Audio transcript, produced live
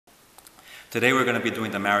Today we're going to be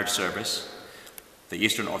doing the marriage service, the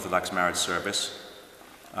Eastern Orthodox marriage service,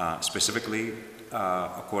 specifically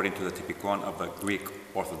according to the typikon of the Greek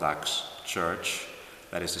Orthodox Church,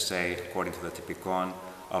 that is to say, according to the typikon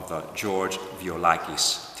of the George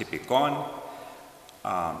Violakis typikon.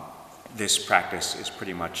 This practice is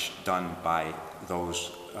pretty much done by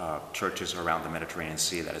those churches around the Mediterranean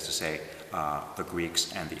Sea, that is to say, the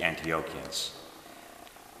Greeks and the Antiochians.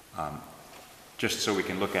 Just so we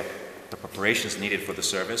can look at the preparations needed for the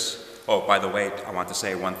service. Oh, by the way, I want to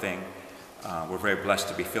say one thing. We're very blessed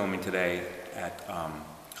to be filming today at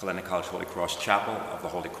Hellenic College Holy Cross Chapel of the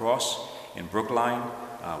Holy Cross in Brookline.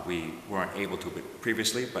 We weren't able to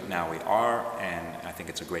previously, but now we are, and I think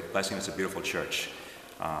it's a great blessing. It's a beautiful church.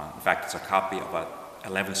 In fact, it's a copy of an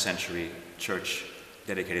 11th century church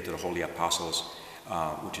dedicated to the Holy Apostles,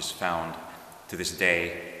 which is found to this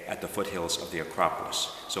day at the foothills of the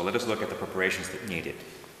Acropolis. So let us look at the preparations that needed.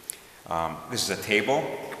 This is a table.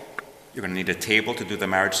 You're going to need a table to do the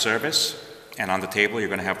marriage service, and on the table you're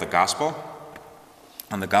going to have the gospel.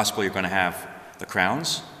 On the gospel you're going to have the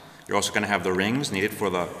crowns. You're also going to have the rings needed for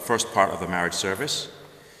the first part of the marriage service,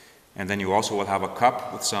 and then you also will have a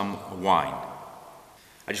cup with some wine.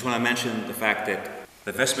 I just want to mention the fact that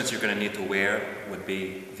the vestments you're going to need to wear would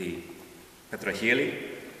be the petrachili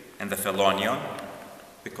and the phelonion,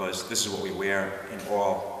 because this is what we wear in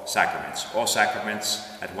all sacraments. All sacraments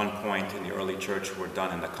at one point in the early church were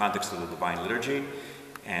done in the context of the Divine Liturgy,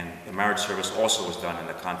 and the marriage service also was done in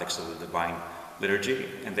the context of the Divine Liturgy,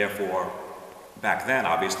 and therefore back then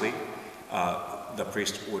obviously the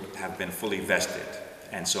priest would have been fully vested.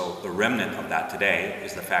 And so the remnant of that today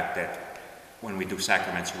is the fact that when we do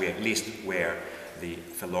sacraments we at least wear the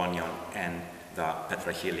phelonion and the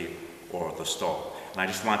petrachili or the stole. And I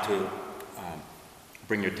just want to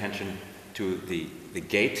bring your attention to the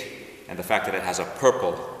gate and the fact that it has a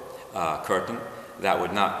purple curtain. That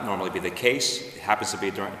would not normally be the case. It happens to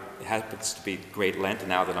be Great Lent.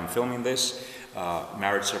 Now that I'm filming this,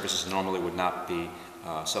 marriage services normally would not be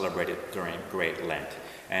celebrated during Great Lent.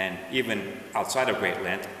 And even outside of Great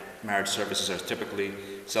Lent, marriage services are typically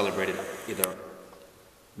celebrated either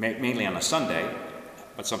mainly on a Sunday,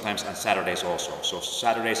 but sometimes on Saturdays also. So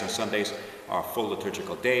Saturdays and Sundays are full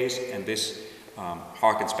liturgical days, and this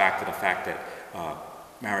harkens back to the fact that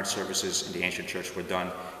marriage services in the ancient church were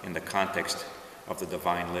done in the context of the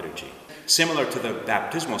Divine Liturgy. Similar to the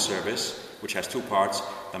baptismal service, which has two parts,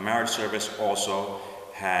 the marriage service also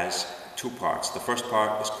has two parts. The first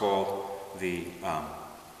part is called the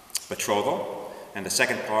betrothal, and the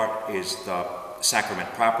second part is the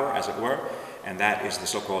sacrament proper, as it were, and that is the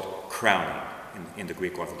so-called crowning in the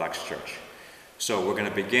Greek Orthodox Church. So we're going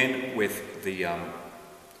to begin with the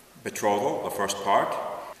betrothal, the first part.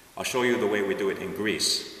 I'll show you the way we do it in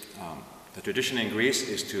Greece. The tradition in Greece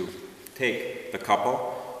is to take the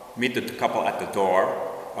couple, meet the couple at the door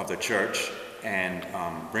of the church, and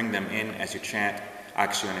bring them in as you chant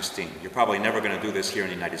Axion Estin. You're probably never going to do this here in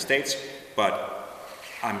the United States, but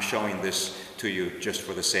I'm showing this to you just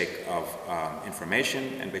for the sake of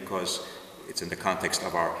information and because it's in the context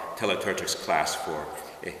of our Teleturgics class for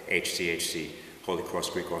HCHC, Holy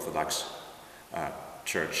Cross Greek Orthodox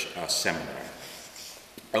Church Seminary.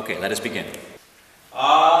 Okay, let us begin.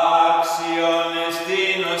 Axion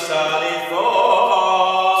estinos alithos,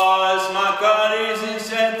 makaris in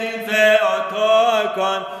sentin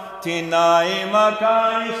Theotokon, tinai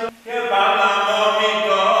makaris, ke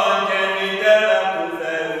palamomikon, ke mitera tu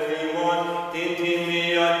Theophimon,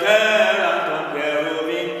 tintimioteran ton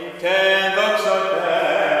kerubin, ten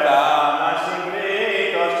doxotera,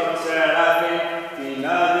 masigritos ton serafin,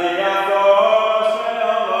 tinadiaphos,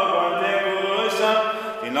 theologon tekusan,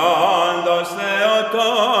 tinondos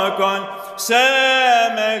Theotokon, se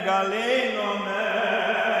megalinomai.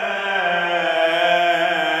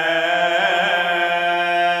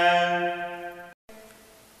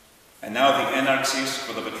 And now the enarxis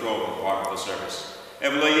for the betrothal part of the service.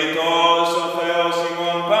 Ευλογητός ο Θεός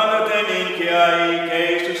ημών πάντοτε νίκαια και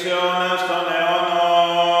εις τους αιώνας των αιώνων.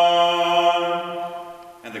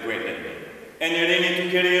 And the great litany. Εν ειρήνη του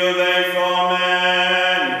Κυρίου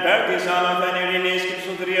δεηθόμεν, υπέρ της άνωθεν ειρήνης και της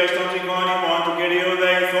σωτηρίας των ψυχών ημών του Κυρίου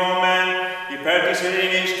δεηθόμεν, υπέρ της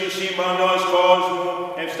ειρήνης του σύμπαντος κόσμου,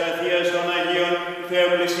 ευσταθίας των Αγίων του Θεού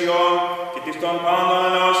πλησιών και της των πάντων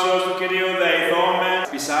ενώσεως του Κυρίου δεηθόμεν.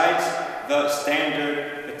 Besides the standard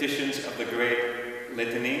petitions of the great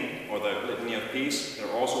litany, or the litany of peace,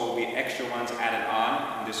 there also will be extra ones added on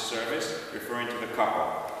in this service, referring to the couple.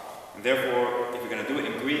 And therefore, if you're going to do it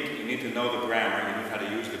in Greek, you need to know the grammar, you need how to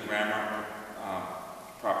use the grammar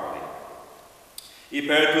properly.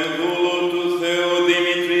 Υπέρ του δούλου του Θεού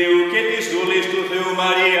Δημητρίου και της δούλης του Θεού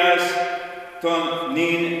Μαρίας, των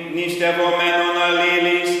νηστευομένων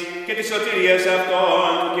αλλήλης και της σωτηρίας αυτών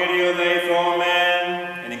του Κυρίου δεηθόμεν.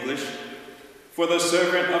 In English, For the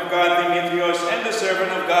servant of God Demetrios and the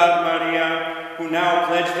servant of God Maria, who now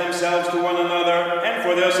pledge themselves to one another, and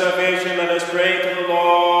for their salvation let us pray to the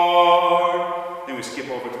Lord. Then we skip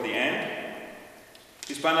over to the end.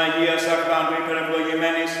 Της Παναγίας Αρχάντου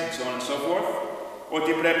υπερευλογημένης, and so on and so forth,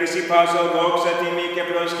 ότι πρέπει σοι πάσα δόξα τιμή και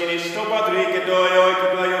προσκυνής στο Πατρί και το Υιό και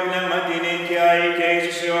το Άγιο Πνεύμα την οικιαή και εις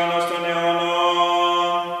τους αιώνας των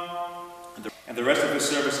αιώνων. and the rest of the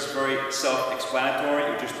service is very self-explanatory.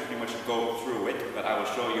 You just pretty much go through it, but I will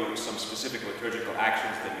show you some specific liturgical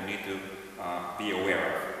actions that you need to be aware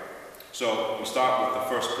of. So we start with the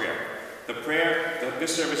first prayer. The prayer,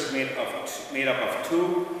 this service is made up of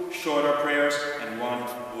 2 shorter prayers and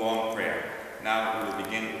 1 long prayer. Now we will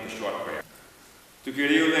begin with the short prayer. Του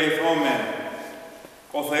Κυρίου δεηθόμεν,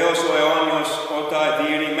 ο Θεός ο αιώνιος, όταν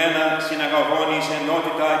διηρημένα συναγαγών εις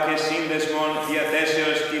ενότητα και σύνδεσμον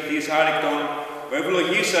διαθέσεως τυθείς άρρηκτον, ο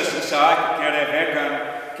ευλογήσας Ισαάκ και Ρεβέκαν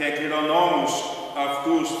και κληρονόμους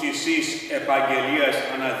αυτούς της εις επαγγελίας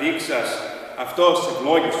αναδείξας, αυτός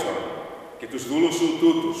ευλόγησον και τους δούλους σου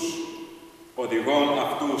τούτους, οδηγών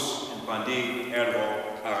αυτούς εν παντή έργο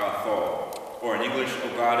αγαθό. Or in English, O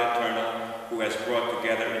God eternal, who has brought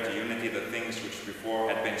together into unity the things which before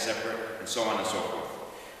had been separate, and so on and so forth.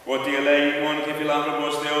 Ότι ελέημον και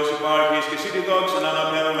φιλάνθρωπος Θεός υπάρχεις και εσύ τη δόξα να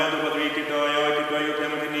αναπέμπουμε το Πατρί και το Υιό και το Άγιο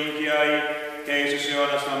Πνεύμα την οικιαή και εις τους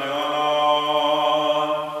αιώνας των αιώνων.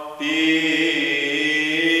 Peace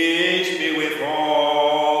be with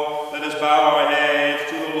all. Let us bow our heads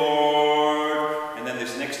to the Lord. And then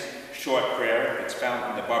this next short prayer, it's found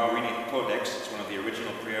in the Byzantine Codex. It's one of the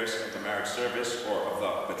original prayers of the marriage service or of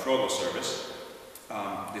the betrothal service.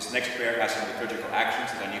 This next prayer has some liturgical actions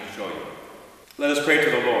that I need to show you. Let us pray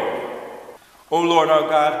to the Lord. O Lord our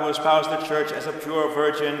God, who espoused the church as a pure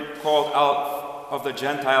virgin called out of the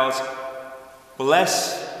Gentiles, bless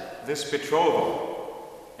this betrothal.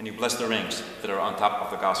 And you bless the rings that are on top of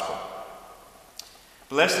the gospel.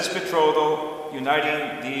 Bless this betrothal, uniting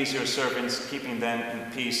these your servants, keeping them in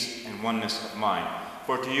peace and oneness of mind.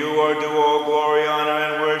 For to you are due all glory, honor,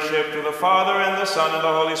 and worship, to the Father, and the Son, and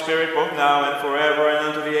the Holy Spirit, both now and forever, and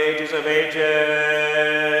unto the ages of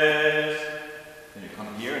ages. And you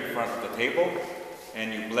come here in front of the table, and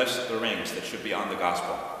you bless the rings that should be on the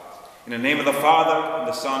gospel. In the name of the Father, and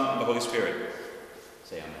the Son, and the Holy Spirit.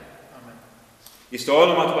 Say amen. Amen. Εις το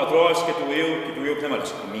όνομα του Πατρός και του Υιού και του Υιού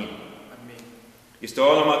Πνεύματος. Αμήν. Amen. Εις το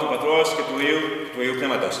όνομα του Πατρός και του Υιού και του Υιού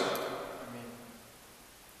Πνεύματος.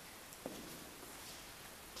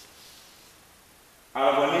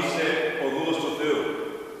 Αραβωνίστε ο δούλος του Θεού,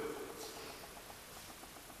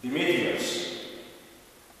 Δημήτριος,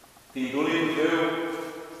 την δούλη του Θεού,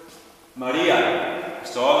 Μαρία,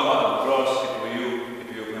 στο όνομα του Πατρός και του Υιού και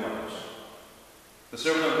του Υιού Πνεύματος. The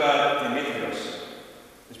servant of God, Demetrius,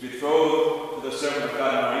 is betrothed to the servant of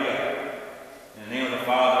God, Maria, in the name of the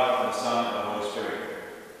Father, and the Son, and the Holy Spirit.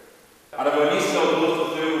 Αραβωνίστε ο δούλος του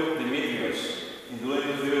Θεού, Δημήτριος, την δούλη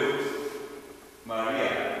του Θεού, Maria,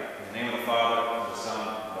 in the name of the Father, the Son,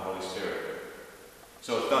 and the Holy Spirit. So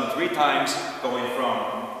it's done 3 times, going from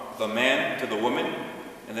the man to the woman,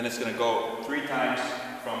 and then it's going to go 3 times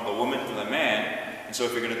from the woman to the man. And so if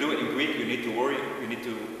you're going to do it in Greek, you need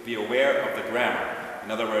to be aware of the grammar. In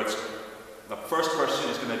other words, the first person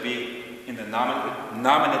is going to be in the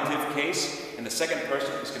nominative case, and the second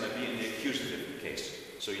person is going to be in the accusative case.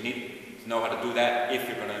 So you need to know how to do that if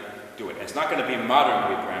you're going to do it. And it's not going to be modern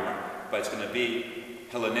Greek grammar, but it's going to be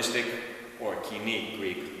Hellenistic or Koine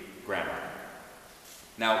Greek grammar.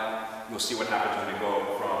 Now, we'll see what happens when we go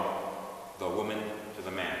from the woman to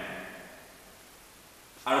the man.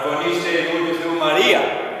 Αραβωνίστε η δούλη του Θεού Μαρία,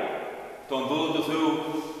 τον δούλο του Θεού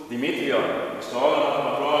Δημήτριον, στο όνομα του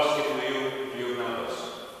Πατρός και του Υιού και του Υιού Πνεύματος.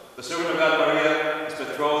 The servant of God Maria is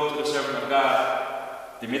betrothed to the servant of God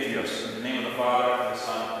Demetrius, in the name of the Father, and the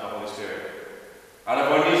Son, and the Holy Spirit.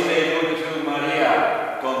 Αραβωνίστε η δούλη του Θεού Μαρία,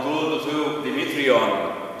 τον δούλο του Θεού Δημήτριον,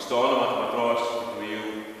 στο όνομα του Πατρός και του Υιού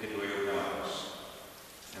και του Υιού Πνεύματος.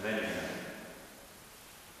 And then you can.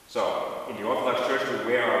 So, in the Orthodox Church, we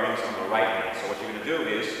wear our rings on the right hand. So what you're going to do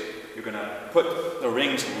is, you're going to put the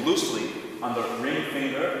rings loosely on the ring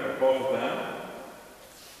finger, or both of them,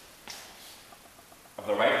 of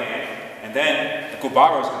the right hand, and then the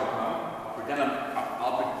kubara is going to come.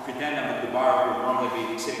 I'll pretend I'm the kubara who would normally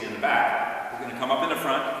be sitting in the back. He's going to come up in the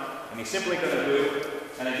front, and he's simply going to do,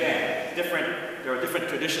 and again, there are different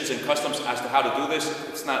traditions and customs as to how to do this.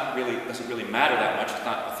 Doesn't really matter that much. It's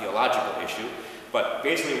not a theological issue. But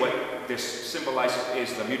basically what this symbolizes is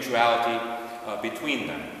the mutuality between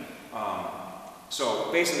them.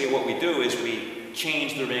 So basically what we do is we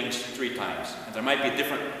change the rings 3 times. And there might be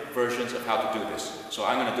different versions of how to do this. So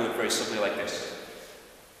I'm going to do it very simply like this.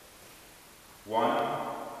 1,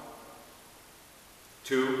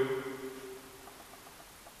 2,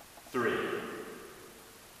 3.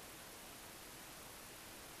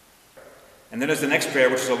 And then there's the next prayer,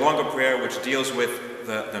 which is a longer prayer, which deals with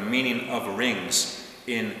the meaning of rings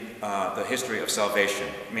in the history of salvation,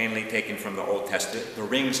 mainly taken from the Old Testament. The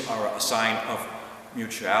rings are a sign of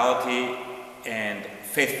mutuality and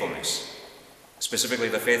faithfulness, specifically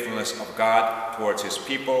the faithfulness of God towards his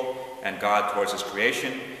people and God towards his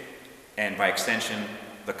creation, and by extension,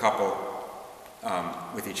 the couple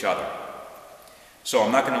with each other. So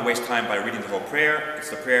I'm not going to waste time by reading the whole prayer. It's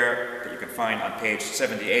the prayer that you can find on page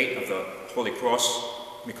 78 of the Holy Cross,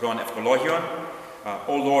 Mikron Evkologion.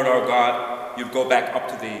 O Lord our God, you'd go back up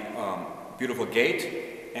to the beautiful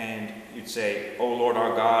gate, and you'd say, O Lord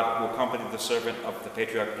our God, who accompanied the servant of the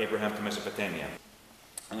patriarch Abraham to Mesopotamia.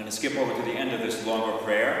 I'm going to skip over to the end of this longer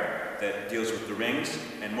prayer that deals with the rings,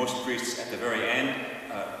 and most priests at the very end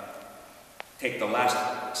take the last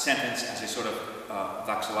sentence as a sort of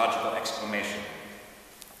doxological exclamation.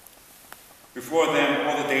 Before them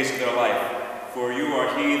all the days of their life, for you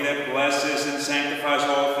are he that blesses and sanctifies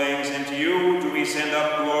all things, and to you do we send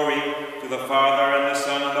up glory, to the Father and the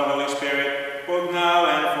Son and the Holy Spirit, both now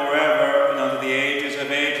and forever, and unto the ages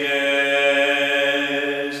of ages.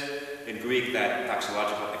 In Greek, that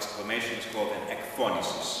doxological exclamation is called an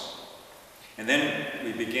ekphonisis. And then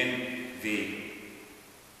we begin the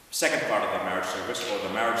second part of the marriage service, or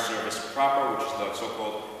the marriage service proper, which is the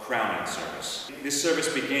so-called crowning service. This service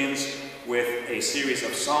begins with a series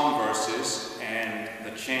of psalm verses and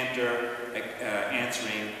the chanter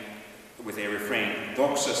answering with a refrain,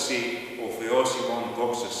 Doxa si, o Theos imon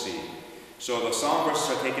doxa si. So the psalm verses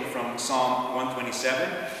are taken from Psalm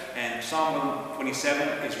 127, and Psalm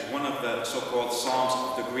 127 is one of the so-called Psalms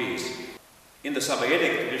of degrees. In the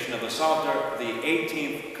Sabbaitic tradition of the Psalter, the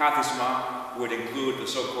 18th Kathisma would include the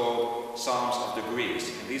so-called Psalms of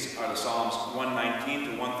degrees. And these are the Psalms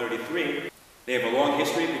 119 to 133. They have a long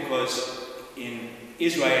history because in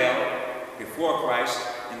Israel, before Christ,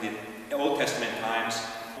 in the Old Testament times,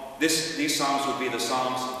 these Psalms would be the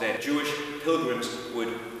Psalms that Jewish pilgrims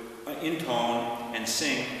would intone and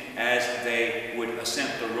sing as they would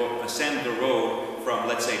ascend the road from,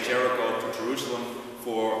 let's say, Jericho to Jerusalem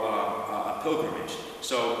for a pilgrimage.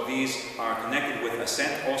 So these are connected with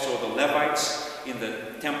ascent. Also, the Levites in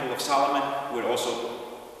the Temple of Solomon would also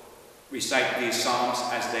recite these psalms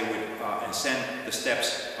as they would ascend the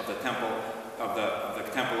steps of the Temple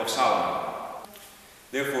of Solomon.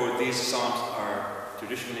 Therefore, these psalms are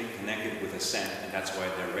traditionally connected with ascent, and that's why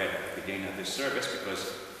they're read at the beginning of this service,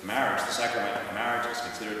 because marriage, the sacrament of marriage, is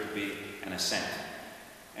considered to be an ascent.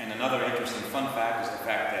 And another interesting fun fact is the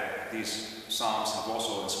fact that these psalms have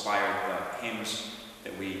also inspired the hymns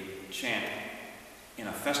that we chant in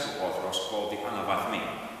a festival Orthodox called the Anavathmi.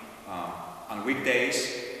 On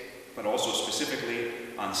weekdays, but also specifically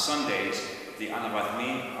on Sundays, the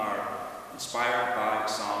Anavathmi are inspired by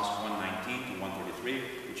Psalms 119 to 133,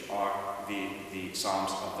 which are the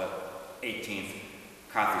Psalms of the 18th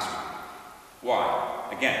Kathisma. Why?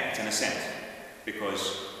 Again, it's an ascent,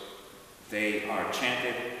 because they are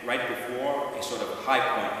chanted right before a sort of high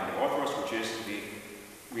point in the Orthros, which is the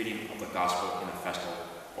reading of the Gospel in the festal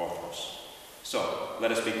Orthros. So,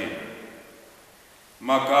 let us begin.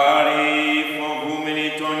 Makari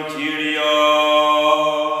phobumeni ton Kyrion.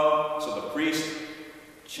 So the priest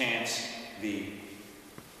chants the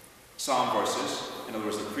psalm verses. In other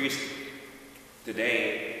words, the priest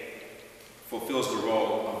today fulfills the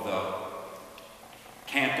role of the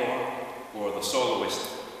cantor or the soloist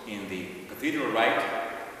in the cathedral rite,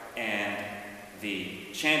 and the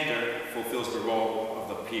chanter fulfills the role of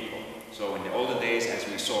the people. So in the olden days, as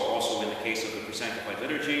we saw also in the case of the pre-sanctified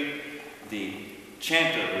liturgy, the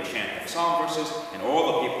chanter would chant the psalm verses, and all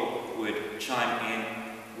the people would chime in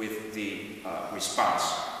with the response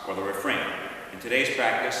or the refrain. In today's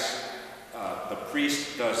practice, the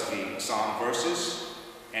priest does the psalm verses,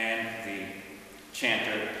 and the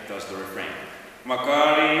chanter does the refrain.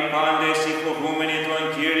 Makari pandesi phobumeni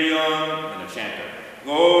ton Kyrion, and the chanter.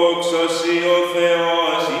 Doxa si o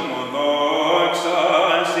Theos imon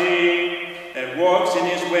doxa si, that walks in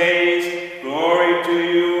his ways. Glory to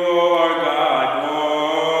you, O our God,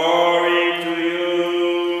 glory to you.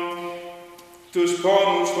 Tus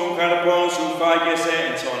pomus ton carpon sulfagese,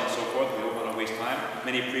 and so on and so forth. We don't want to waste time.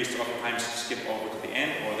 Many priests oftentimes skip over to the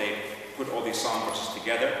end, or they put all these psalm verses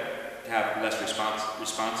together to have less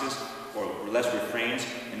responses or less refrains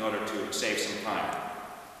in order to save some time.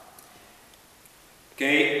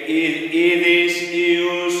 Και είδης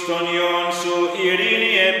Ιους των Υιών σου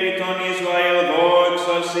ειρήνη επί των Ισραήλ,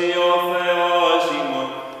 δόξα σοι ο Θεός ημών,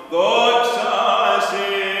 δόξα σοι.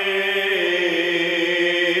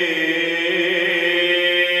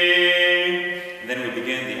 Then we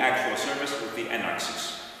begin the actual service with the enarxis.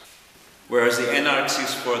 Whereas the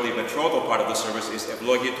enarxis for the betrothal part of the service is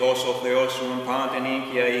Ευλογητός ο Θεός σου εν πάντων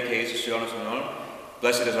οίκια ή και εις τους αιώνας των αιώνων.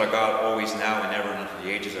 Blessed is our God, always, now, and ever, and unto the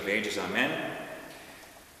ages of ages. Amen.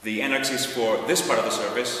 The enarxis for this part of the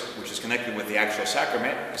service, which is connected with the actual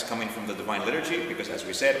sacrament, is coming from the Divine Liturgy, because as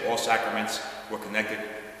we said, all sacraments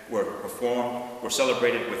were performed, were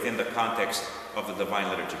celebrated within the context of the Divine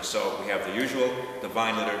Liturgy. So we have the usual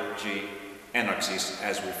Divine Liturgy enarxis,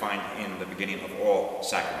 as we find in the beginning of all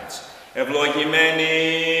sacraments. Ευλογημένη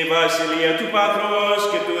η βασιλεία του Πατρός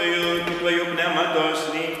και του Υιού και του Αγίου Πνεύματος,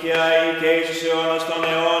 νύχια ή και εις τους αιώνας των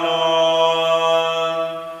αιώνων.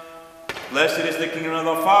 Blessed is the kingdom of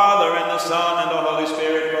the Father, and the Son, and the Holy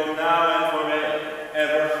Spirit, both now and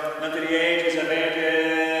forever, unto the ages of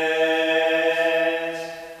ages.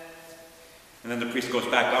 And then the priest goes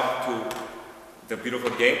back up to the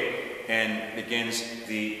beautiful gate and begins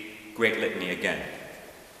the Great Litany again,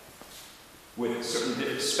 with certain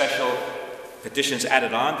special petitions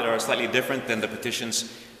added on that are slightly different than the petitions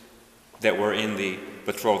that were in the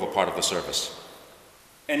betrothal part of the service.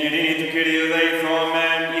 Εν ειρήνη του Κυρίου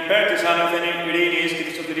δεηθόμεν, υπέρ της άνωθεν ειρήνης και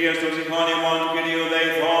της σωτηρίας των ψυχών ημών του Κυρίου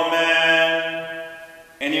δεηθόμεν.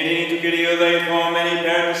 Εν ειρήνη του Κυρίου δεηθόμεν,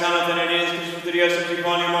 υπέρ της άνωθεν ειρήνης και της σωτηρίας των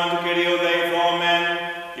ψυχών ημών του Κυρίου δεηθόμεν.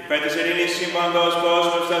 Υπέρ της ειρήνης σύμπαντος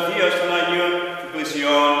κόσμου, σταθείας των Αγίων, του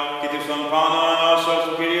πλησιών και της των πάνω ανώσεως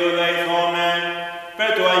του Κυρίου δεηθόμεν. Υπέρ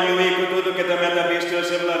του Αγίου οίκου τούτου και τα μεταπίστεως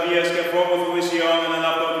ευλαβίας και φόβου θουησιών εν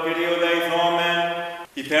αυτό του Κυρίου δεηθόμεν.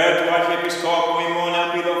 Υπέρ του Αρχιεπισκόπου ημών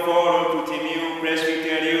ελπιδοφόρου του Τιμίου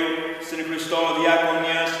Πρεσβυτερίου στην Χριστό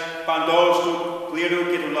Διακονίας παντός του κλήρου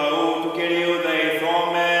και του λαού του Κυρίου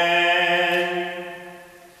δεηθόμεν.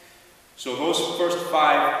 So those first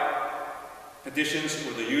 5 petitions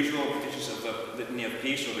were the usual petitions of the Litany of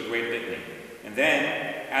Peace, or the Great Litany. And then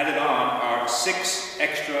added on are 6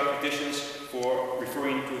 extra petitions for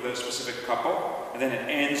referring to the specific couple. And then it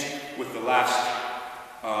ends with the last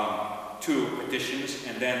 2 petitions,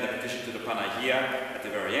 and then the petition to the Panagia at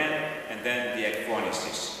the very end, and then the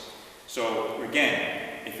ekphronesis. So again,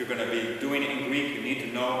 if you're going to be doing it in Greek, you need to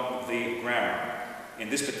know the grammar. In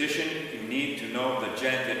this petition, you need to know the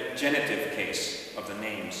genitive case of the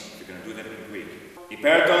names if you're going to do them in Greek.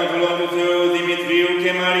 Υπέρ των δούλων του Θεού Δημητρίου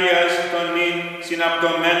και Μαρίας, των νυν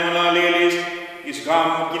συναπτωμένων αλλήλης, εις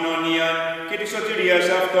γάμου κοινωνία και της σωτηρίας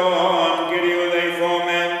αυτών του Κυρίου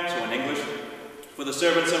δεηθόμεν. So in English, for the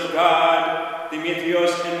servants of God,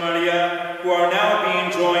 Demetrios and Maria, who are now being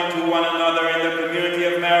joined to one another in the community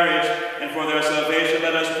of marriage, and for their salvation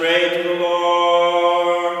let us pray to the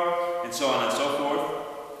Lord, and so on and so forth.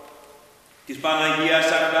 Της Παναγίας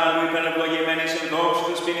Ακτάνου υπερευλογημένης εν δόξου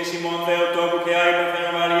της ποινής ημών Θεοτόκου και Άϊπου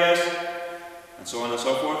Θεομαρίας, and so on and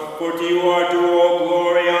so forth. For to you are due all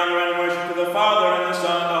glory, honor, and worship to the Father, and the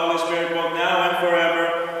Son, and the Holy Spirit, both now and forever,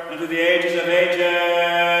 and to the ages of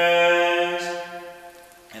ages.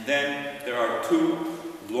 And then there are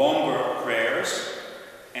 2 longer prayers,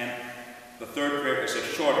 and the third prayer is a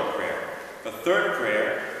shorter prayer. The third prayer,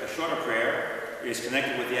 the shorter prayer, is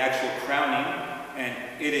connected with the actual crowning, and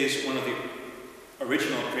it is one of the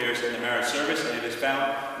original prayers in the marriage service, and it is found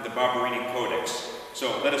in the Barberini Codex. So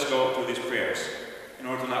let us go through these prayers. In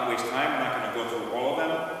order to not waste time, I'm not going to go through all of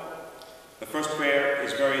them. The first prayer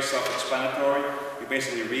is very self-explanatory. We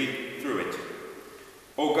basically read through it.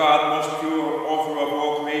 O God, most pure author of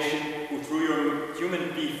all creation, who through your human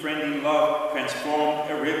befriending love transformed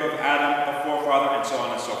a rib of Adam, a forefather, and so on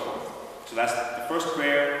and so forth. So that's the first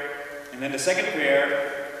prayer. And then the second prayer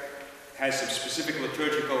has some specific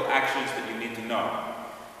liturgical actions that you need to know.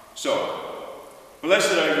 So,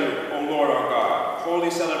 blessed are you, O Lord our God,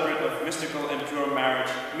 holy celebrant of mystical and pure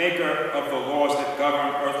marriage, maker of the laws that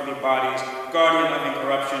govern earthly bodies, guardian of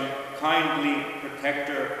incorruption, kindly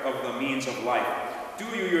protector of the means of life. Do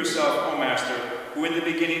you yourself, O Master, who in the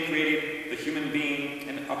beginning created the human being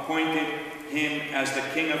and appointed him as the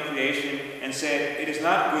king of creation, and said, it is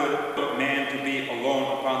not good for man to be alone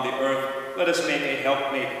upon the earth, let us make a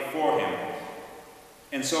helpmate for him,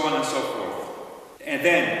 and so on and so forth. And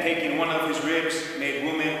then, taking one of his ribs, made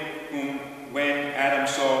woman, whom when Adam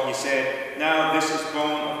saw, he said, now this is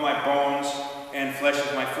bone of my bones, and flesh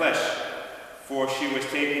of my flesh, for she was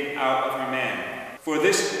taken out of her man. For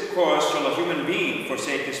this cause shall a human being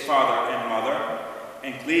forsake his father and mother,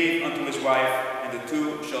 and cleave unto his wife, and the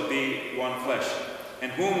 2 shall be one flesh.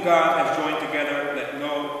 And whom God has joined together, let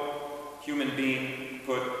no human being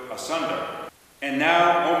put asunder. And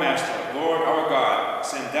now, O Master, Lord our God,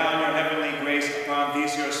 send down your heavenly grace upon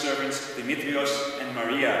these your servants, Demetrios and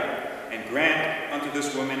Maria, and grant unto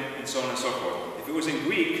this woman, and so on and so forth. If it was in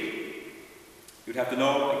Greek, you'd have to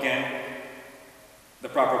know, again, the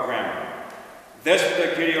proper grammar.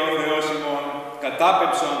 Δέσποτε Κύριο Θεός ημών,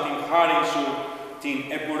 κατάπεψον την χάριν σου, την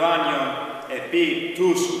επουράνιον επί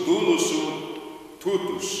τους δούλους σου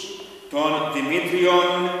τούτους, τον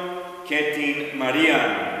Δημήτριον και την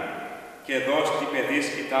Μαρίαν, και δώσ' τη παιδίς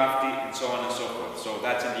και ταύτη, and so on and so forth. So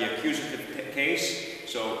that's in the accusative case.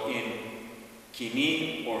 So in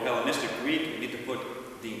Kini or Hellenistic Greek, you need to put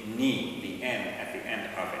the ni, the n, at the end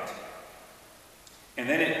of it. And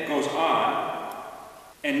then it goes on.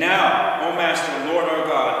 And now, O Master, Lord our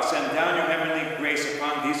God, send down your heavenly grace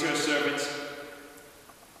upon these your servants,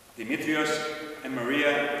 Demetrios and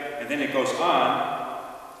Maria, and then it goes on,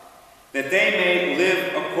 that they may live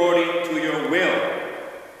according to your will.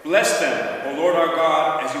 Bless them, O Lord our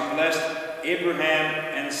God, as you blessed Abraham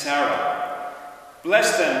and Sarah.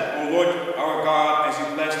 Bless them, O Lord our God, as you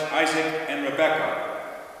blessed Isaac and Rebekah.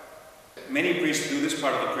 Many priests do this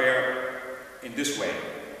part of the prayer in this way.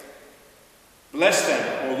 Bless them,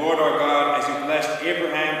 O Lord our God, as you blessed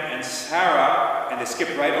Abraham and Sarah, and they skip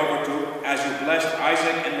right over to, as you blessed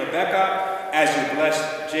Isaac and Rebekah, as you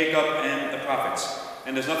blessed Jacob and the prophets.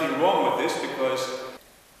 And there's nothing wrong with this, because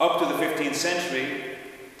up to the 15th century,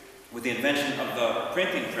 with the invention of the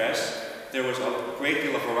printing press, there was a great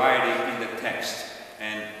deal of variety in the text.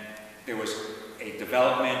 And there was a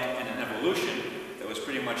development and an evolution that was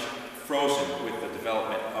pretty much frozen with the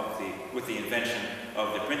development of with the invention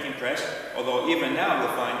of the printing press, although even now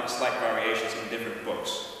you'll find slight variations in different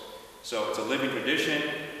books. So it's a living tradition,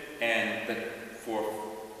 and for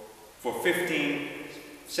 15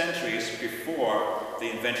 centuries before the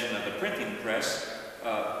invention of the printing press,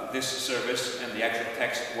 this service and the actual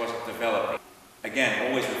text was developing. Again,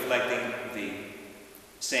 always reflecting the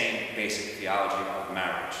same basic theology of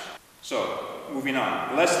marriage. So, moving on.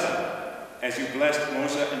 Bless them, as you blessed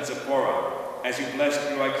Moses and Zipporah, as you blessed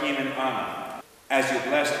Joachim and Anna, as you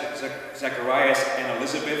blessed Zacharias and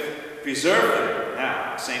Elizabeth. Preserve them.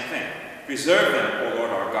 Now, same thing. Preserve them, O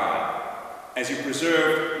Lord our God, as you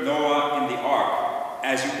preserved Noah in the ark,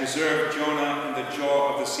 as you preserved Jonah in the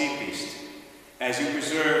jaw of the sea beast, as you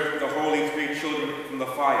preserved the holy three children from the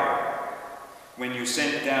fire, when you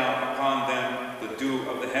sent down upon them the dew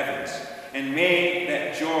of the heavens, and made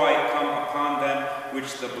that joy come upon them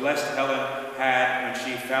which the blessed Helen had when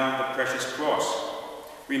she found the precious cross.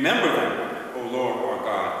 Remember them, O Lord our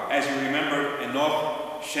God, as you remembered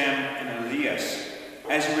Enoch, Shem, and Elias,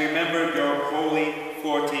 as you remembered your holy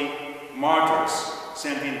 40 martyrs,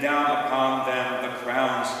 sending down upon them the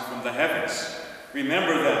crowns from the heavens.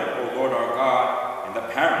 Remember them, O Lord our God, and the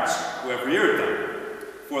parents who have reared them.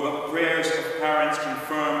 For the prayers of parents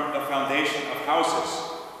confirm the foundation of houses.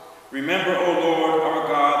 Remember, O Lord our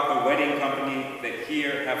God, the wedding company that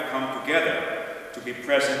here have come together to be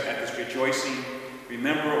present at this rejoicing.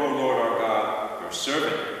 Remember, O Lord our God, your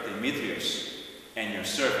servant Demetrius and your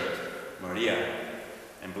servant Maria,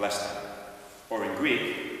 and bless them. Or in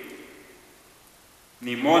Greek,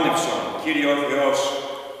 Mnemόνευσον, Κύριος Θεός,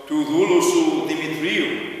 του δούλου σου Δημητρίου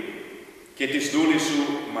και της δούλης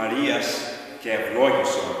σου Μαρίας και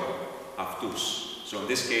ευλόγησον αυτούς. So in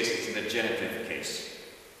this case, it's in the genitive case.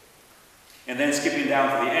 And then skipping down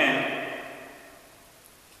to the end,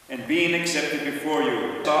 and being accepted before you,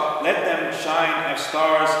 let them shine as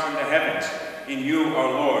stars in the heavens, in you,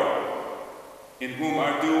 our Lord, in whom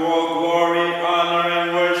are due all glory, honor, and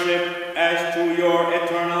worship, as to your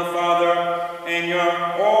eternal Father, and your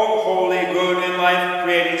all-holy, good, and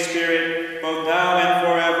life-creating Spirit, both now and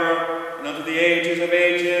forever, and unto the ages of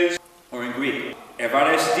ages. Or in Greek,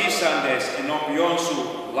 ευαρεστήσαντες ενώπιον σου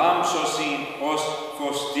λάμψωσιν ως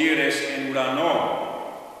φωστήρες εν ουρανό,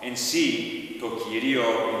 εν σύ το Κυρίο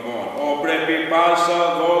ημών. Ο πρέπει πάσα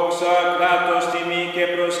δόξα, κράτος, τιμή και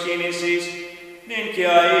προσκύνησης, νυν και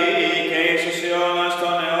αεί και εις τους αιώνας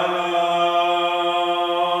των αιώνων.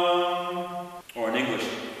 Or in English,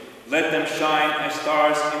 let them shine as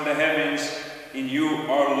stars in the heavens, in you,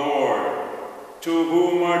 our Lord, to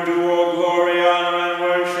whom are due all glory, honor, and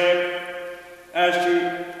worship, as to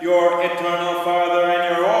your eternal Father and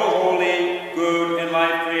your all-holy, good, and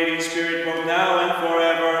life-creating Spirit, both now and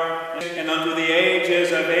forever, and unto the ages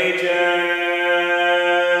of ages.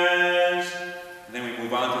 And then we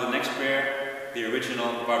move on to the next prayer, the original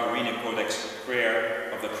Barberinian Codex prayer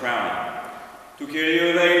of the crowning. Tu Kyrie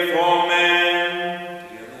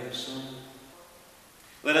eleison.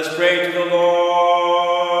 Let us pray to the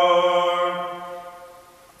Lord.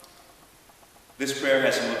 This prayer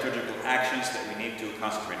has some liturgical actions that we need to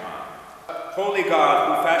concentrate on. Holy God,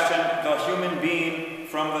 who fashioned the human being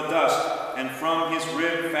from the dust, and from his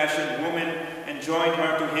rib fashioned woman, and joined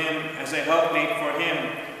her to him as a helpmate for him.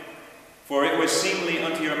 For it was seemly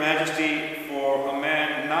unto your majesty for a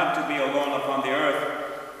man not to be alone upon the earth.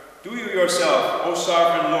 Do you yourself, O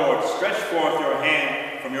sovereign Lord, stretch forth your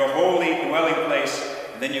hand from your holy dwelling place,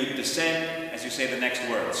 and then you descend as you say the next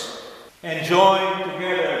words. And join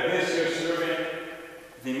together this your servant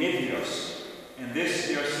Demetrios, and this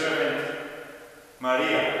your servant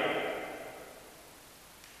Maria.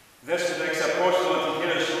 Δέστο τα εξ Απόστολα τη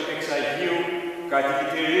χείρα σου εξ Αγίου,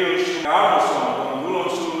 κατοικητηρίου σου, άμεσον των δούλων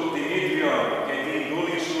σου Δημήτριο και την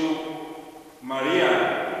δούλη σου Μαρία,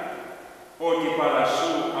 ότι παρά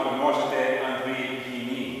σου αρμόζεται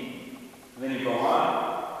ανδρική. Then you go on.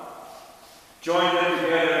 Join them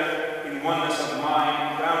together in oneness of mind,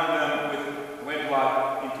 crown them with wedlock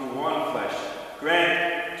into one flesh. Grant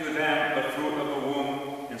to them the fruit of the womb,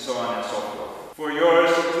 and so on and so forth. For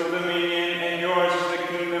yours is the dominion, and yours is the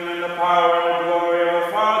kingdom, and the power, and the glory of the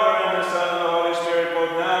Father, and the Son, and the Holy Spirit,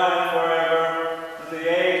 both now and forever, to the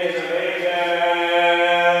ages of ages.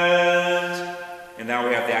 And now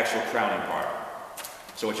we have the actual crowning part.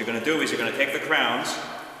 So what you're going to do is you're going to take the crowns,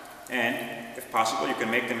 and if possible, you can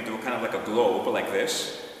make them into kind of like a globe, like this,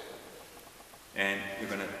 and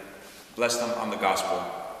you're going to bless them on the gospel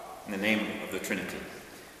in the name of the Trinity.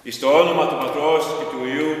 Εις το όνομα του Πατρός και του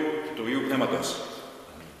Υιού και του Υιού Πνεύματος.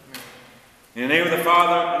 In the name of the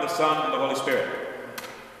Father, and the Son, and the Holy Spirit.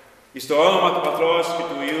 Εις το όνομα του Πατρός και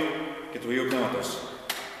του Υιού και του Υιού Πνεύματος.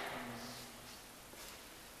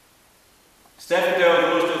 Στέφεται ο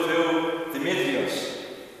δούλος του Θεού Δημήτριος,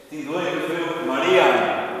 την δούλη του Θεού Μαρία,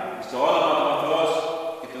 εις το όνομα του Πατρός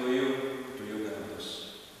και του Υιού και του Υιού Πνεύματος.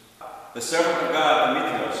 The servant of God,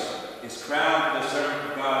 Demetrios, is crowned the servant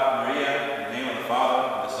of God, Maria, in the name of the Father,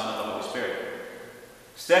 and the Son, and the Holy Spirit.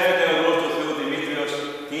 Στέφεται ο δούλος του Θεού Δημήτριος,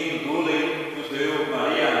 την δούλη του Θεού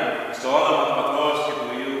Μαρία, στο όνομα του Πατρός και του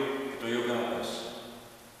Υιού και του Υιού Πνεύματος.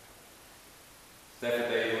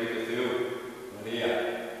 Στέφεται η δούλη του Θεού Μαρία,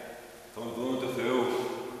 τον δούλο του Θεού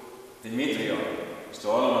Δημήτριο, στο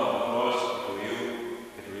όνομα του Πατρός και του Υιού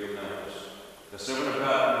και του Υιού Πνεύματος. The servant of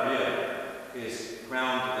God, Maria, is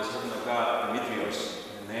crowned the servant of God, Demetrios,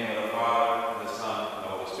 in the name of the Father, and the Son, and the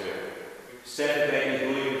Holy Spirit. Στέφεται η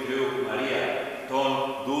δούλη του Θεού Μαρία, των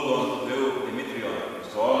δούλων του Θεού Δημήτριο,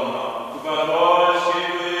 στο όνομα του Πατρός και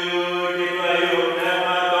του Υιού και του Αγίου Πνεύματος.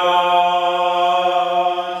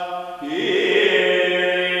 Κύριε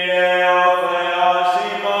ο Θεός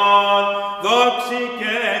ημών, δόξη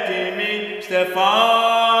και τιμή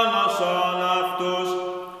στεφάνωσον αυτούς.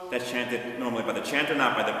 That's chanted normally by the chanter,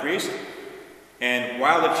 not by the priest. And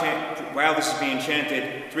while this is being chanted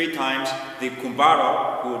 3 times, the kumbaro,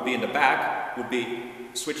 who would be in the back, would be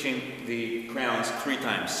switching the crowns 3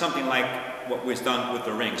 times, something like what was done with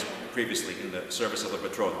the rings previously in the service of the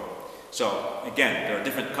betrothal. So again, there are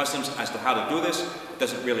different customs as to how to do this. It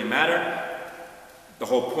doesn't really matter. The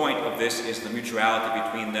whole point of this is the mutuality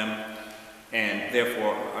between them, and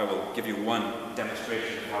therefore I will give you one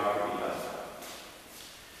demonstration of how it can be done.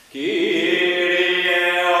 Kyrie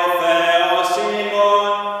o Theos imon,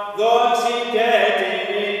 doxi και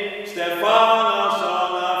τιμή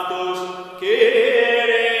στεφάνωσον αυτούς.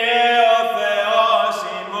 Kyrie o Theos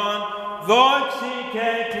imon, doxi και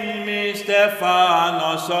τιμή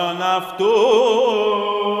στεφάνωσον αυτούς.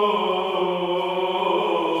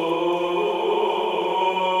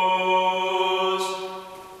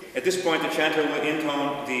 At this point, the chanter will intone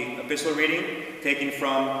the epistle reading, taken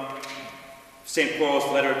from St. Paul's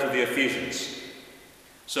letter to the Ephesians.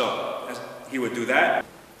 So, as he would do that,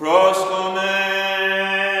 Προσκομεν,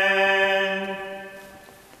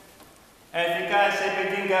 εφικάς επί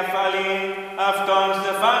την κεφαλή αυτών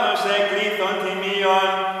στεφάνος εκλήθων τιμίων,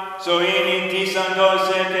 ζωήν ητήσαντος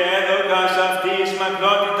και έδωκας αυτής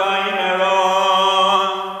μακρότητα ημερών.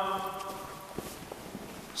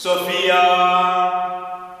 Σοφία,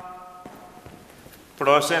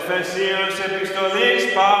 προς Εφεσίους επιστολής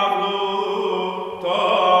Παύλου,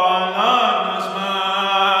 τον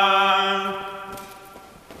άγνωσμαν,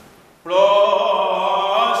 προσκομεν.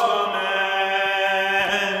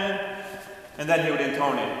 And then he would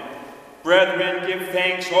intone it. Brethren, give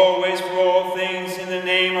thanks always for all things in the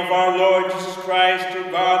name of our Lord Jesus Christ to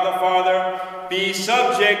God the Father. Be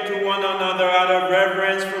subject to one another out of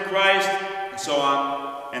reverence for Christ, and so on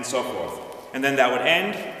and so forth. And then that would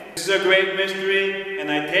end. This is a great mystery, and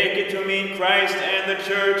I take it to mean Christ and the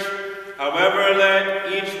church. However, let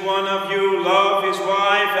each one of you love his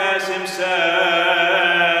wife as himself,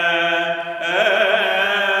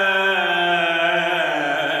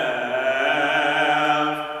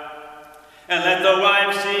 and let the wife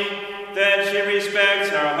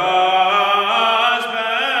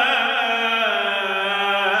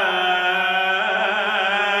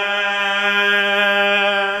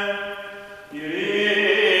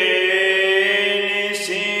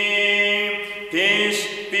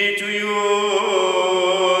to you,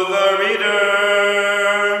 the reader.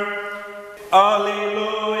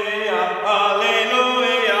 Alleluia,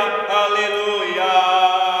 alleluia, alleluia.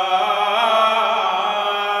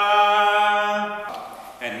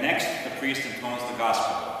 And next, the priest intones the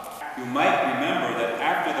gospel. You might remember that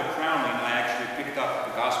after the crowning, I actually picked up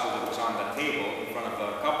the gospel that was on the table in front of the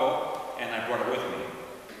couple, and I brought it with me.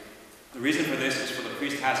 The reason for this is for the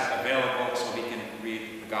priest has it available so he can read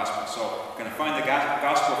the gospel. So we're going to find the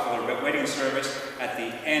gospel for the wedding service at the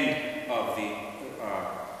end of the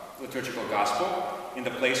liturgical gospel, in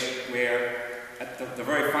the place where, at the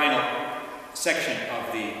very final section of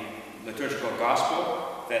the liturgical gospel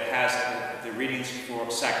that has the readings for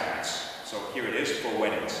sacraments. So here it is for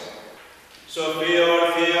weddings. Sophia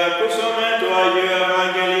Orthia, cusome tu aiu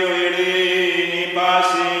evangelio irini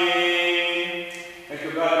pasi.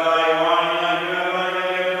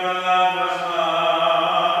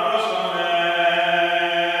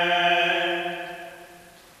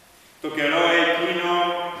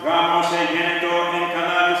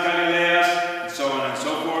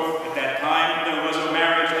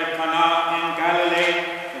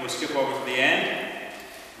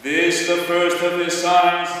 This the first of his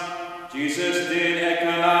signs Jesus did at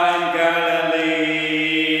Cana in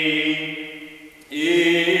Galilee,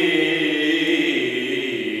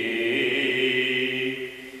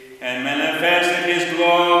 and manifested his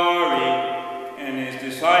glory, and his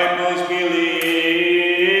disciples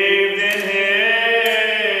believed in him.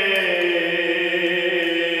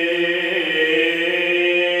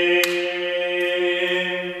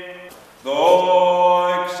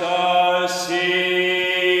 Doxa si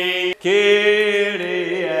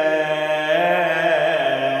Kyrie,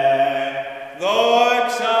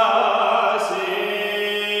 doxa si.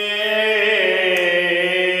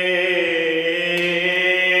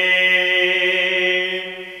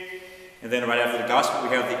 And then right after the gospel, we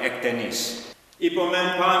have the Ektenis. Υπομεν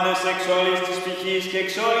πάντες εξ όλης της πηχής και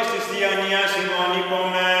εξ όλης της διανοίας ημών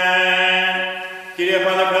υπομεν. Κύριε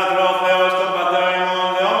Πανακράτρο Θεός τον Πατέρα ημών,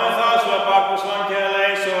 δεόμεθα σου επάκουσον και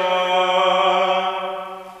ελέησον.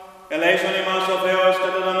 Ελέησον ημάς ο Θεός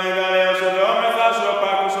κατά το μεγαλείο σου, δεόμεθα σου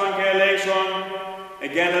επάκουσον και ελέησον.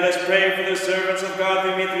 Again, let us pray for the servants of God,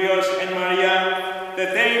 Demetrios and Maria, that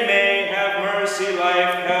they may have mercy,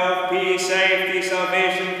 life, health, peace, safety,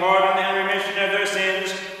 salvation, pardon, and remission of their sins,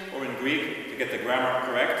 or in Greek, to get the grammar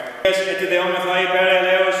correct. Et δεόμεθα υπέρ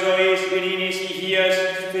ελέος ζωής, ειρήνης, υγείας,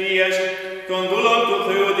 σωτηρίας, των δούλων του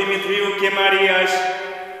Θεού Δημητρίου και Μαρίας,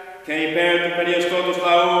 και υπέρ του περιεστώτος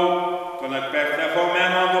λαού, των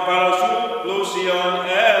εκπεφτεχομένων του παρασού πλούσιων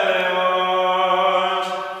έλεος.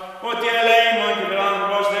 Ότι ελέημον και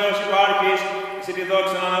φιλάνθρωπος Θεός υπάρχεις, εσύ τη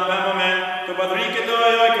δόξα αναπέμπομεν, το Πατρί και το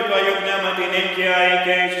Υιό και το Αγίο Πνεύμα την νίκαια ή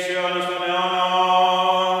και εις τους αιώνας των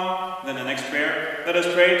αιώνων. Then the next prayer, let us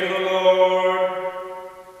pray to the Lord.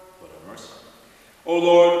 Lord have mercy. O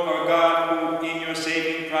Lord, our God, who in your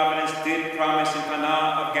saving providence did promise in Cana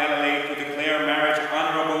of Galilee to declare marriage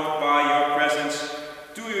honorable by your presence,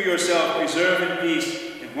 do you yourself preserve in peace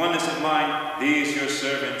and oneness of mind these your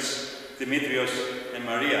servants, Demetrios and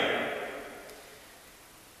Maria.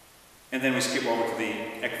 And then we skip over to the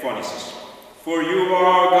Ekphonisis. For you are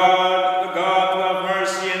our God, the God who have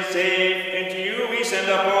mercy and save, and to you we send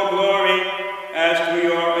up all glory, as to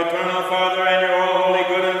your eternal Father and your all holy,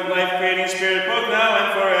 good and life-creating Spirit, both now and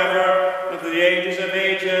forever, and to the ages of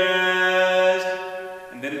ages.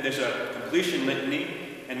 And then there's a completion litany,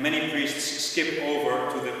 and many priests skip over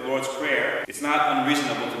to the Lord's Prayer. It's not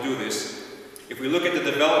unreasonable to do this. If we look at the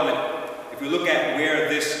development, if we look at where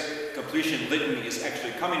this completion litany is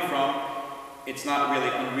actually coming from, it's not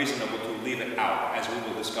really unreasonable to leave it out, as we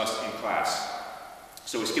will discuss in class.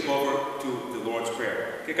 So we skip over to the Lord's Prayer.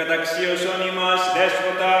 Και καταξίωσον ημάς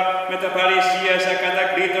δέσποτα με τα παρησίας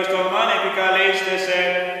ακατακρίτως τολμάν επικαλείστεσαι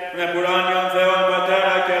με πουράνιον Θεόν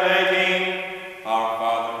Πατέρα και λέγειν Our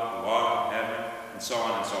Father, who art in heaven, and so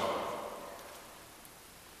on and so forth.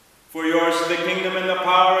 For yours is the kingdom and the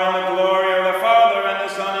power and the glory of the Father and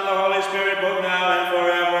the Son and the Holy Spirit, both now and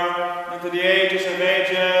forever, and to the ages of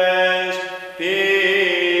ages.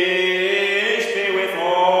 Peace be with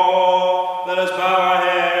all. Let us bow our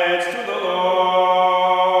heads to the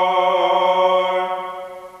Lord.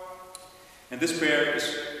 And this prayer is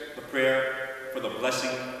the prayer for the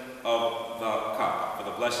blessing of the cup, for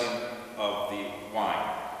the blessing of the wine.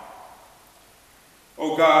 O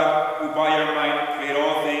God, who by your might create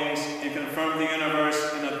all things and confirm the universe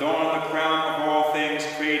and adorn the crown of all things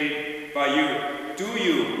created by you, do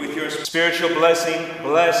you, with your spiritual blessing,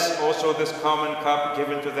 bless also this common cup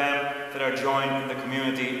given to them that are joined in the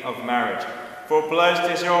community of marriage. For blessed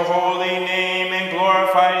is your holy name, and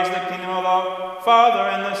glorified is the kingdom of the Father,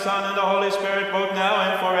 and the Son, and the Holy Spirit, both now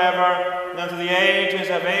and forever, and unto the ages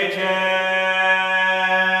of ages.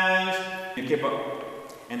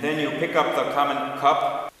 And then you pick up the common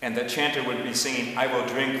cup, and the chanter would be singing, I will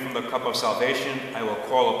drink from the cup of salvation, I will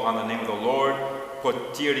call upon the name of the Lord,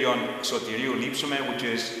 Potirion Sotiriou Lipsume, which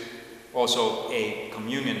is also a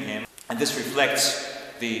communion hymn. And this reflects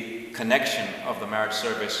the connection of the marriage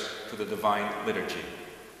service to the divine liturgy.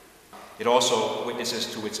 It also witnesses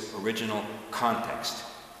to its original context.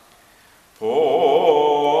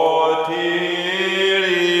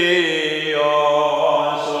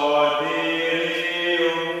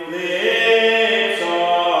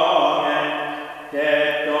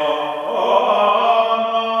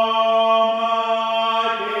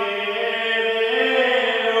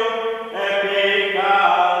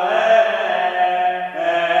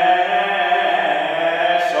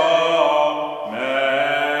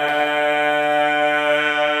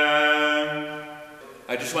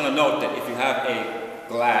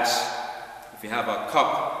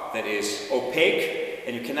 That is opaque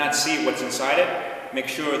and you cannot see what's inside it, make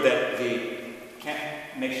sure that the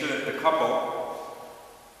couple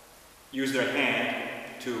use their hand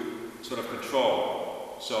to sort of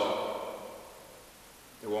control so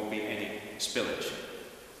there won't be any spillage.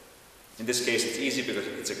 In this case it's easy because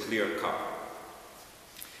it's a clear cup.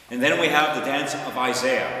 And then we have the dance of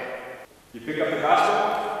Isaiah. You pick up the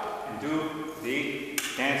gospel and do the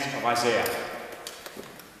dance of Isaiah.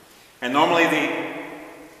 And normally the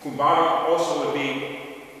Kumbara also would be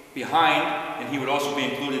behind, and he would also be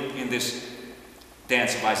included in this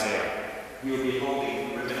dance of Isaiah. He would be holding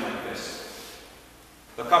the ribbon like this.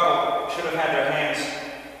 The couple should have had their hands,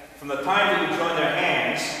 from the time that you join their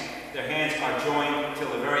hands are joined till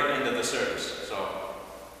the very end of the service. So,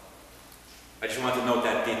 I just want to note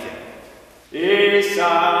that detail.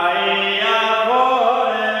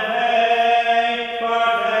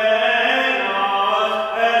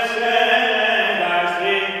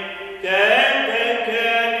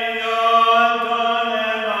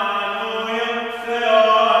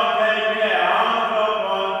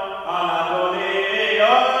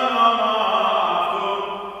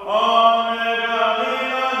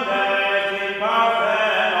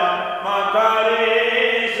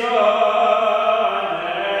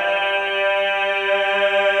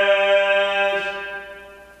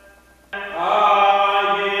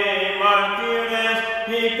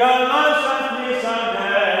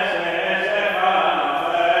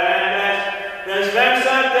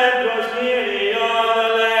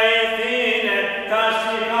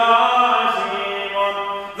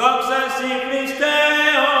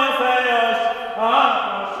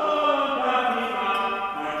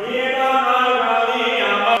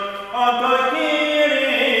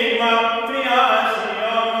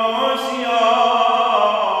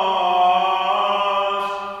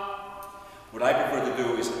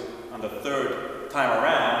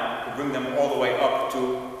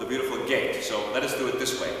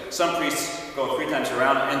 Some priests go 3 times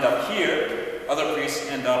around, end up here. Other priests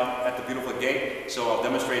end up at the beautiful gate. So I'll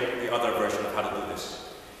demonstrate the other version of how to do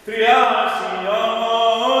this. Then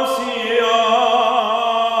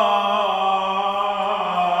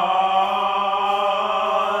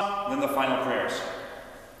the final prayers.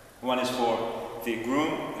 One is for the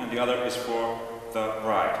groom and the other is for the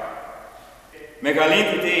bride.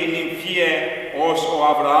 Μεγαλύνθητη νυμφίε ως ο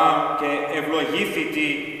Αβραάμ και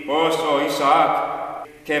ευλογήθητη ως ο Ισαάκ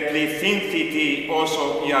και πληθύνθητη ως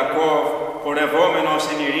ο Ιακώβ, πορευόμενος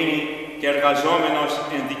εν ειρήνη και εργαζόμενος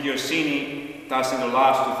εν δικαιοσύνη τας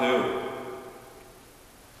εντολάς του Θεού.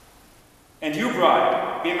 And you,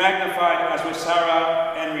 bride, be magnified as was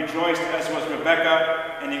Sarah, and rejoiced as was Rebekah,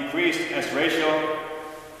 and increased as Rachel,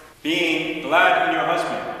 being glad in your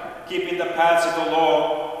husband, keeping the paths of the law,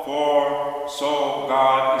 for so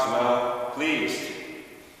God is well pleased.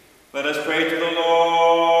 Let us pray to the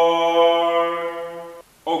Lord.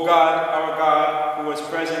 O God, our God, who was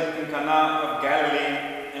present in Cana of Galilee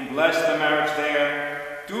and blessed the marriage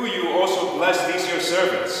there, do you also bless these your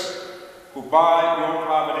servants, who by your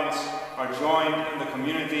providence are joined in the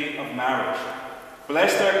community of marriage.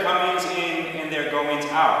 Bless their comings in and their goings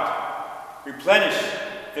out. Replenish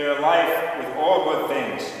their life with all good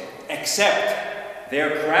things, except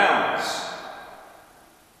their crowns.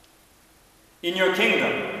 In your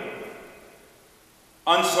kingdom,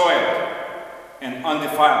 unsoiled and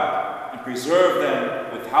undefiled, and preserve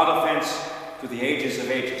them without offense to the ages of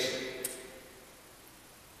ages.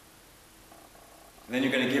 And then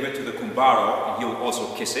you're going to give it to the kumbaro, and he will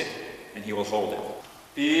also kiss it, and he will hold it.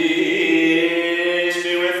 Peace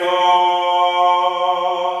be with all.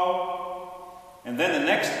 And then the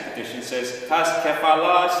next petition says, Tas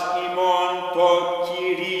kefalas imon to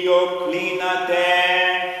Kyrio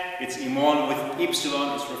klinate. It's imon with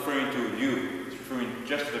ypsilon. It's referring to you. It's referring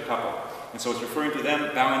just to the couple. And so it's referring to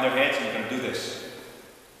them bowing their heads, and you can do this.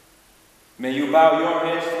 May you bow your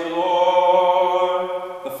heads to the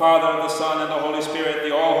Lord, the Father, the Son, and the Holy Spirit,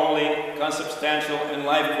 the all-holy, consubstantial, and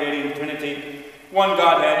life-creating Trinity, one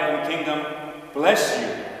Godhead and kingdom, bless you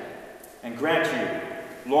and grant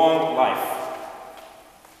you long life,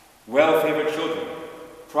 well-favored children,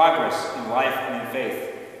 progress in life and in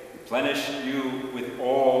faith, replenish you with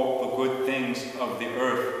all the good things of the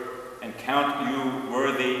earth, and count you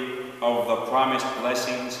worthy of the promised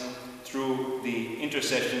blessings through the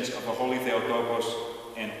intercessions of the Holy Theotokos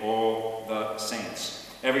and all the saints.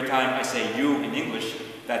 Every time I say you in English,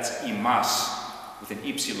 that's imas with an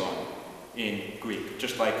ypsilon in Greek,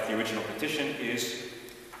 just like the original petition is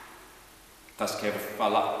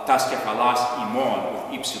taskephalas imon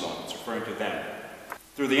with ypsilon. It's referring to them.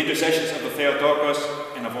 Through the intercessions of the Theotokos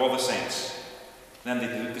and of all the saints. Then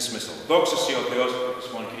the dismissal. Doxa si o Theos,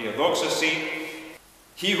 doxa si.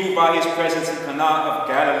 He who by his presence in Cana of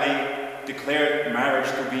Galilee declared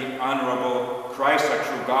marriage to be honorable, Christ our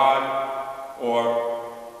true God,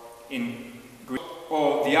 or in Greek,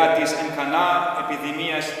 o diatis en Cana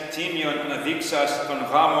epidemias timion anadixas ton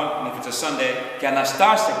gramon, and if it's a Sunday, και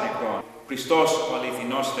αναστάσαι νεκρών, Christos ο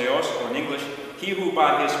αληθινός Theos, or in English, he who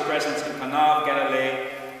by his presence in Cana of Galilee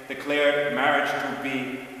declared marriage to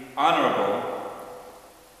be honorable,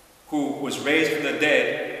 who was raised from the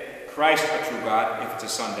dead, Christ our true God, if it's a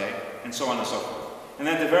Sunday, and so on and so forth. And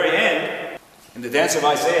then at the very end, in the dance of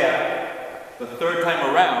Isaiah, the third time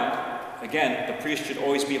around, again, the priest should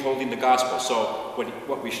always be holding the gospel. So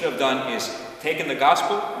what we should have done is taken the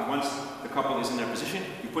gospel, and once the couple is in their position,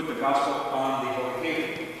 you put the gospel on the Holy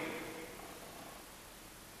Table.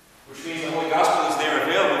 Which means the Holy Gospel is there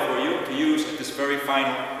available for you to use at this very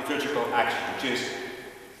final liturgical action, which is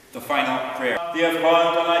the final prayer.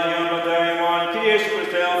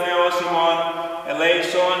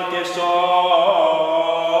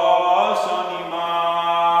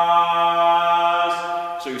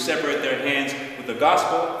 So you separate their hands with the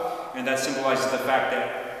gospel, and that symbolizes the fact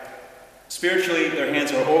that spiritually their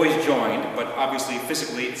hands are always joined, but obviously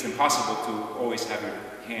physically it's impossible to always have your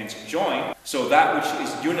hands joined. So that which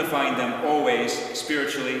is unifying them always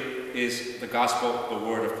spiritually is the gospel, the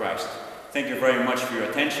word of Christ. Thank you very much for your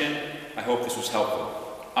attention. I hope this was helpful.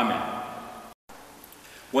 Amen.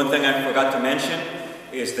 One thing I forgot to mention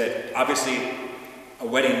is that obviously a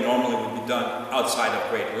wedding normally would be done outside of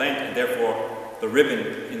Great Lent, and therefore the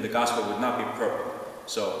ribbon in the gospel would not be purple.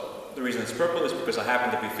 So the reason it's purple is because I happen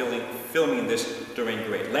to be filming this during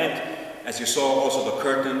Great Lent. As you saw, also the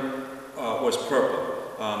curtain was purple.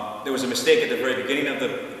 There was a mistake at the very beginning of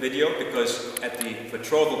the video because at the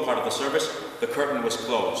betrothal part of the service, the curtain was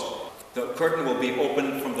closed. The curtain will be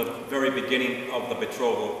open from the very beginning of the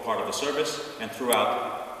betrothal part of the service and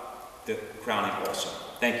throughout the crowning also.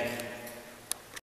 Thank you.